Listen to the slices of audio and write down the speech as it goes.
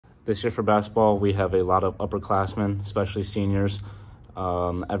This year for basketball, we have a lot of upperclassmen, especially seniors.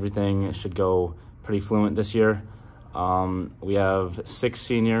 Everything should go pretty fluent this year. We have 6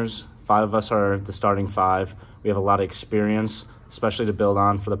 seniors. 5 of us are the starting 5. We have a lot of experience, especially to build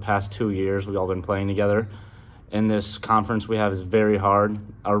on for the past 2 years. We've all been playing together. In this conference we have is very hard.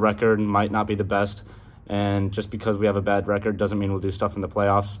 Our record might not be the best, and just because we have a bad record doesn't mean we'll do stuff in the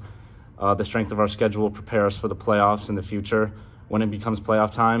playoffs. The strength of our schedule will prepare us for the playoffs in the future. When it becomes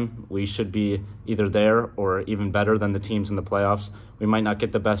playoff time, we should be either there or even better than the teams in the playoffs. We might not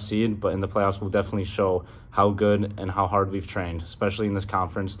get the best seed, but in the playoffs we'll definitely show how good and how hard we've trained, especially in this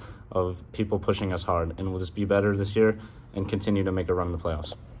conference of people pushing us hard. And we'll just be better this year and continue to make a run in the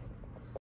playoffs.